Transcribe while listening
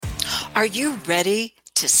Are you ready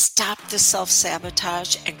to stop the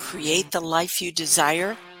self-sabotage and create the life you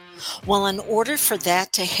desire? Well, in order for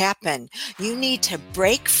that to happen, you need to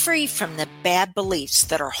break free from the bad beliefs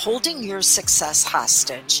that are holding your success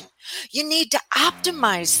hostage. You need to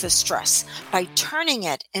optimize the stress by turning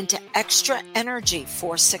it into extra energy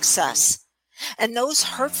for success. And those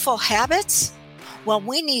hurtful habits? Well,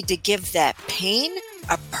 we need to give that pain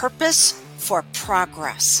a purpose for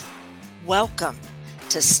progress. Welcome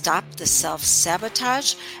to Stop the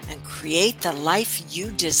Self-Sabotage and Create the Life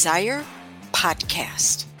You Desire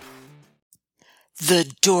podcast.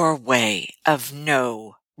 The doorway of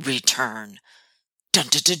no return. Dun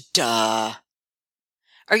dun dun dun.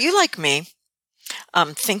 Are you like me?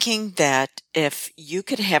 Thinking that if you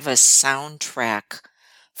could have a soundtrack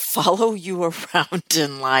follow you around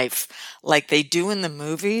in life like they do in the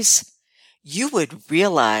movies, you would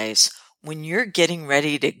realize when you're getting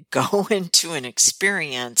ready to go into an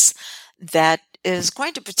experience that is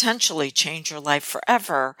going to potentially change your life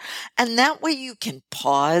forever. And that way you can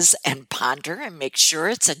pause and ponder and make sure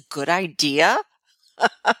it's a good idea.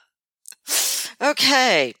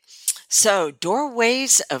 Okay. So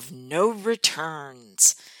doorways of no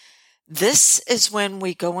returns. This is when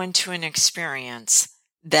we go into an experience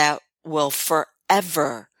that will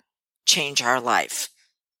forever change our life.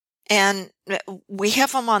 And we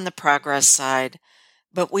have them on the progress side,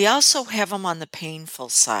 but we also have them on the painful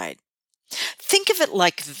side. Think of it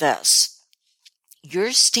like this.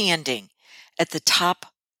 You're standing at the top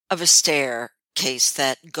of a staircase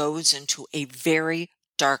that goes into a very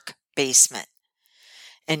dark basement.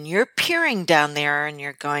 And you're peering down there and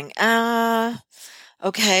you're going,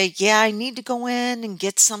 okay, yeah, I need to go in and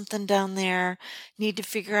get something down there. Need to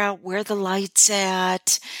figure out where the light's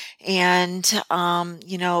at and,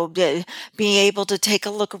 being able to take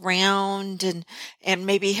a look around and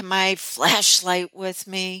maybe have my flashlight with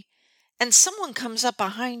me. And someone comes up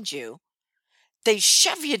behind you. They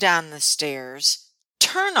shove you down the stairs,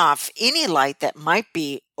 turn off any light that might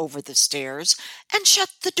be over the stairs, and shut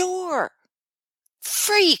the door.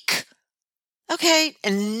 Freak! Okay,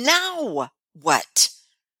 and now what?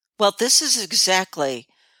 Well, this is exactly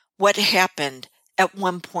what happened at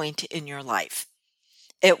one point in your life.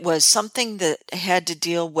 It was something that had to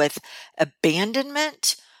deal with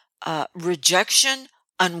abandonment, rejection,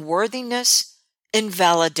 unworthiness,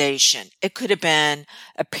 invalidation. It could have been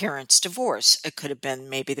a parent's divorce. It could have been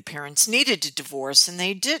maybe the parents needed to divorce and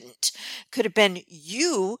they didn't. It could have been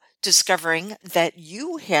you discovering that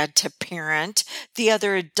you had to parent the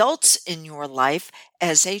other adults in your life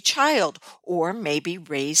as a child, or maybe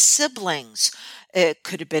raise siblings. It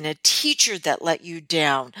could have been a teacher that let you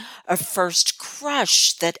down, a first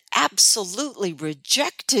crush that absolutely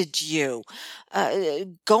rejected you,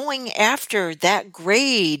 going after that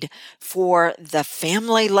grade for the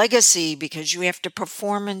family legacy because you have to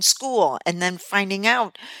perform in school, and then finding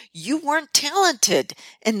out you weren't talented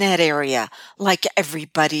in that area like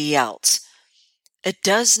everybody else. It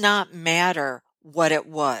does not matter what it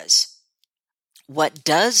was. What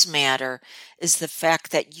does matter is the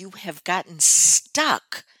fact that you have gotten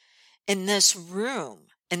stuck in this room,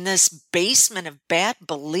 in this basement of bad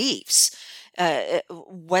beliefs.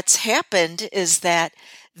 What's happened is that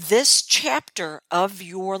this chapter of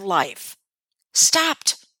your life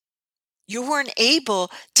stopped. You weren't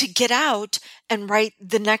able to get out and write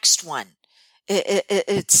the next one.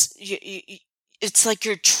 It's like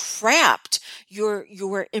you're trapped.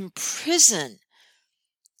 You're in prison.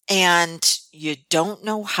 And you don't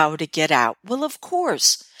know how to get out. Well, of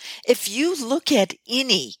course, if you look at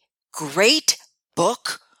any great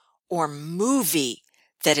book or movie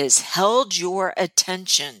that has held your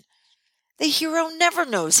attention, the hero never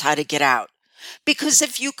knows how to get out. Because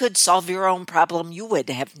if you could solve your own problem, you would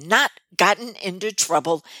have not gotten into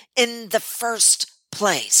trouble in the first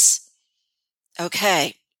place.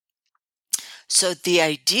 Okay. So the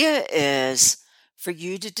idea is for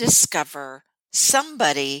you to discover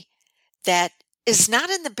somebody that is not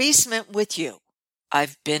in the basement with you.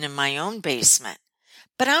 I've been in my own basement,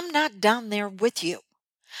 but I'm not down there with you.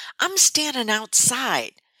 I'm standing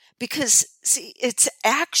outside because, see, it's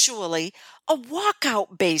actually a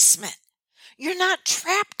walkout basement. You're not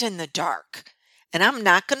trapped in the dark. And I'm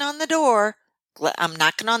knocking on the door. I'm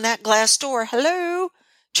knocking on that glass door. Hello?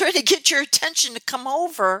 Trying to get your attention to come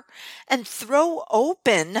over and throw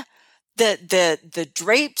open the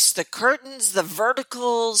drapes, the curtains, the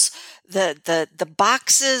verticals, the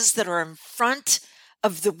boxes that are in front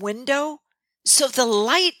of the window so the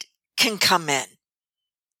light can come in.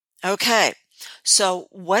 Okay. So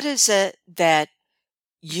what is it that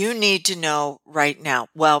you need to know right now?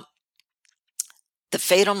 Well, the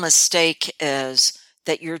fatal mistake is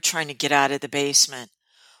that you're trying to get out of the basement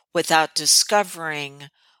without discovering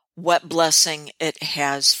what blessing it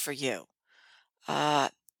has for you. I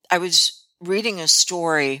was reading a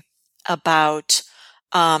story about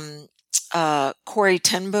Corey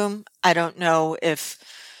ten Boom. I don't know if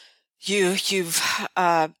you've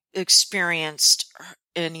experienced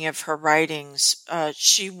any of her writings.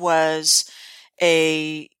 She was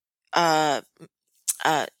a uh,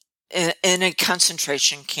 in a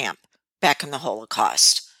concentration camp back in the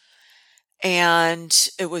Holocaust, and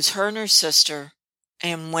it was her and her sister.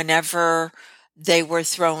 And whenever they were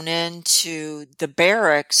thrown into the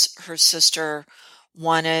barracks, her sister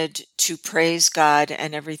wanted to praise God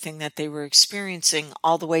and everything that they were experiencing,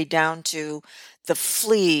 all the way down to the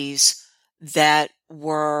fleas that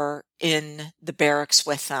were in the barracks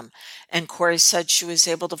with them. And Corey said she was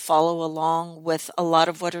able to follow along with a lot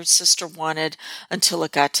of what her sister wanted until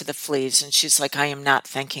it got to the fleas. And she's like, I am not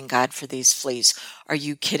thanking God for these fleas. Are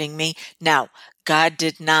you kidding me? Now, God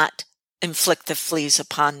did not inflict the fleas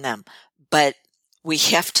upon them, but we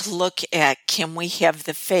have to look at, can we have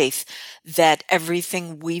the faith that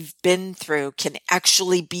everything we've been through can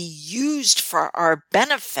actually be used for our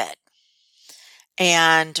benefit?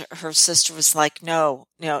 And her sister was like, no,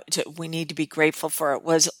 we need to be grateful for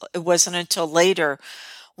it. It wasn't until later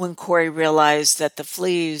when Corey realized that the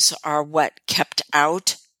fleas are what kept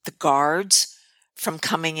out the guards from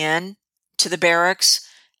coming in to the barracks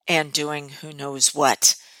and doing who knows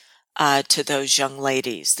what to those young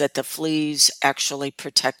ladies, that the fleas actually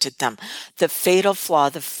protected them. The fatal flaw,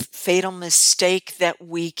 the fatal mistake that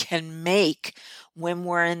we can make when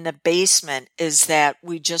we're in the basement is that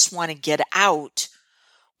we just want to get out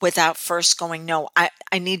without first going, no, I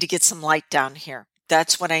need to get some light down here.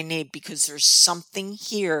 That's what I need, because there's something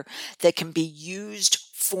here that can be used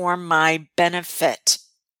for my benefit.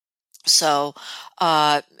 So,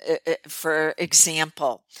 for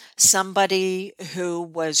example, somebody who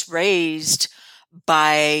was raised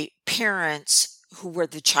by parents who were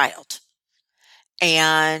the child,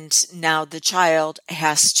 and now the child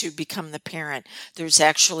has to become the parent. There's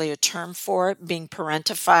actually a term for it, being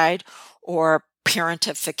parentified or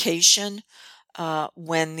parentification,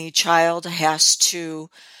 when the child has to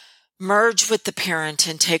merge with the parent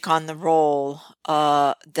and take on the role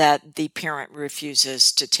that the parent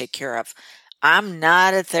refuses to take care of. I'm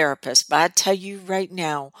not a therapist, but I tell you right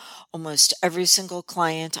now, almost every single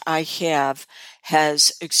client I have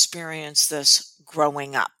has experienced this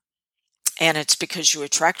growing up. And it's because you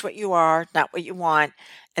attract what you are, not what you want.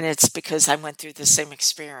 And it's because I went through the same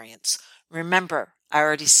experience. Remember, I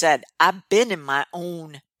already said, I've been in my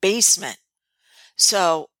own basement.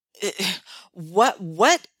 So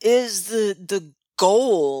what is the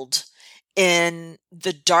gold in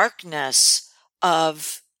the darkness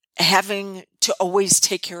of having to always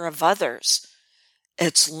take care of others?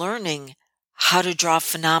 It's learning how to draw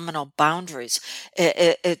phenomenal boundaries.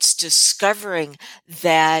 It's discovering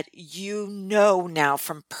that now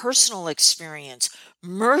from personal experience,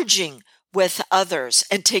 merging with others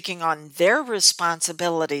and taking on their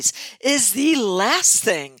responsibilities is the last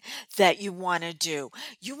thing that you want to do.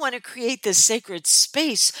 You want to create this sacred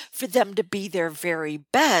space for them to be their very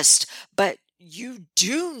best, but you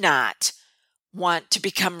do not want to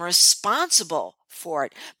become responsible for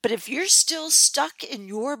it. But if you're still stuck in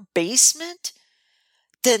your basement,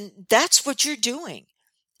 then that's what you're doing,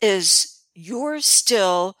 is you're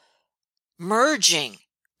still merging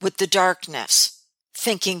with the darkness,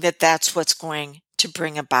 thinking that that's what's going to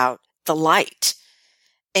bring about the light.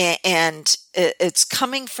 And it's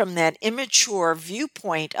coming from that immature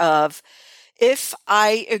viewpoint of, if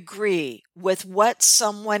I agree with what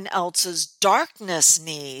someone else's darkness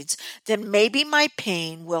needs, then maybe my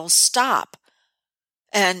pain will stop.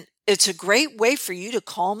 And it's a great way for you to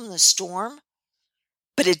calm the storm,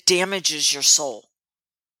 but it damages your soul,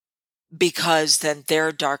 because then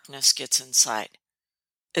their darkness gets inside.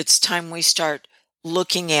 It's time we start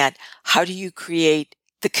looking at, how do you create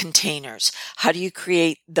the containers? How do you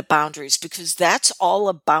create the boundaries? Because that's all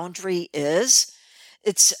a boundary is.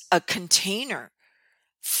 It's a container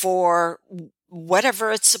for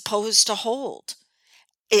whatever it's supposed to hold.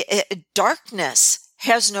 Darkness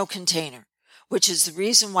has no container, which is the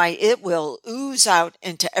reason why it will ooze out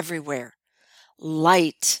into everywhere.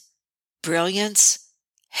 Light, brilliance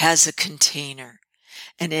has a container,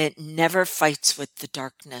 and it never fights with the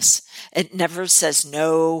darkness. It never says,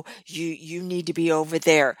 no, you need to be over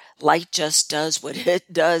there. Light just does what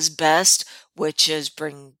it does best, which is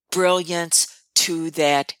bring brilliance to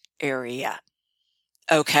that area.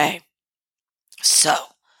 Okay. So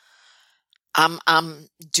I'm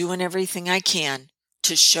doing everything I can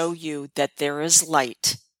to show you that there is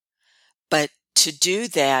light, but to do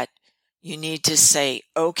that, you need to say,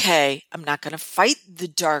 okay, I'm not going to fight the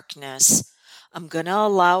darkness. I'm going to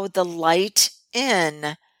allow the light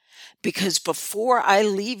in, because before I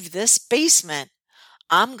leave this basement,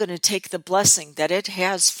 I'm going to take the blessing that it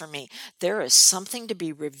has for me. There is something to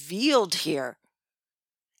be revealed here.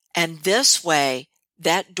 And this way,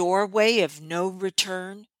 that doorway of no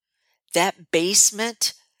return, that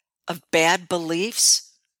basement of bad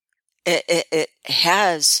beliefs, it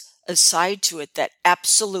has a side to it that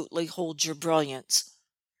absolutely holds your brilliance.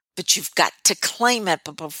 But you've got to claim it.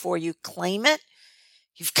 But before you claim it,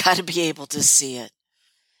 you've got to be able to see it.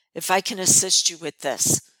 If I can assist you with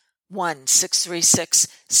this,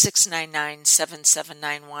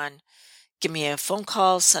 1-636-699-7791. Give me a phone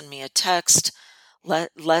call, send me a text.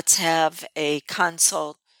 Let's have a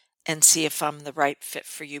consult and see if I'm the right fit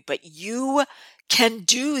for you. But you can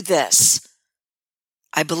do this.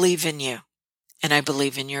 I believe in you, and I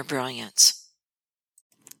believe in your brilliance.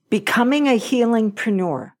 Becoming a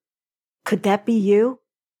healingpreneur. Could that be you?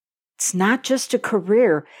 It's not just a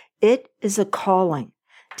career. It is a calling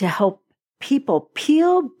to help people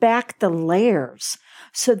peel back the layers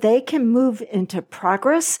so they can move into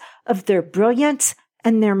progress of their brilliance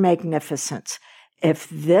and their magnificence. If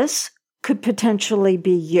this could potentially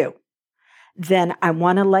be you, then I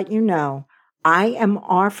want to let you know I am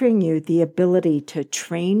offering you the ability to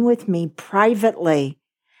train with me privately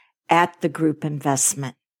at the group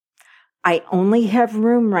investment. I only have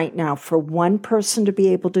room right now for one person to be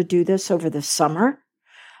able to do this over the summer.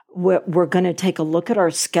 We're going to take a look at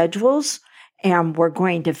our schedules, and we're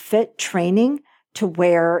going to fit training to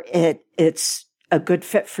where it's a good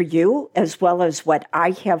fit for you, as well as what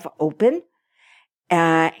I have open.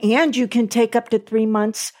 And you can take up to 3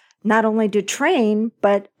 months, not only to train,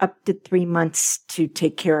 but up to 3 months to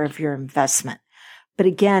take care of your investment. But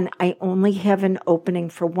again, I only have an opening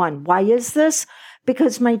for one. Why is this?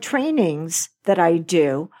 Because my trainings that I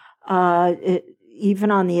do,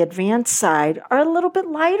 even on the advanced side, are a little bit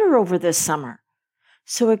lighter over the summer.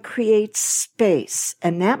 So it creates space,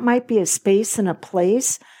 and that might be a space and a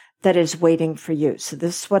place that is waiting for you. So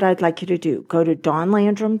this is what I'd like you to do. Go to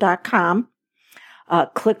dawnlandrum.com,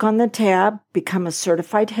 click on the tab, become a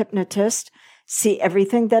certified hypnotist, see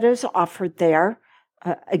everything that is offered there.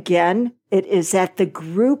 Again, it is at the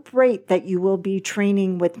group rate that you will be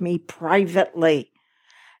training with me privately.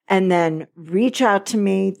 And then reach out to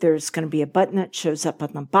me. There's going to be a button that shows up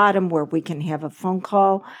on the bottom where we can have a phone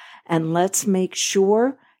call. And let's make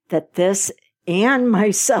sure that this and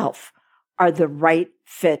myself are the right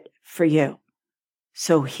fit for you.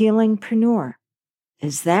 So, healingpreneur,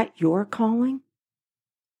 is that your calling?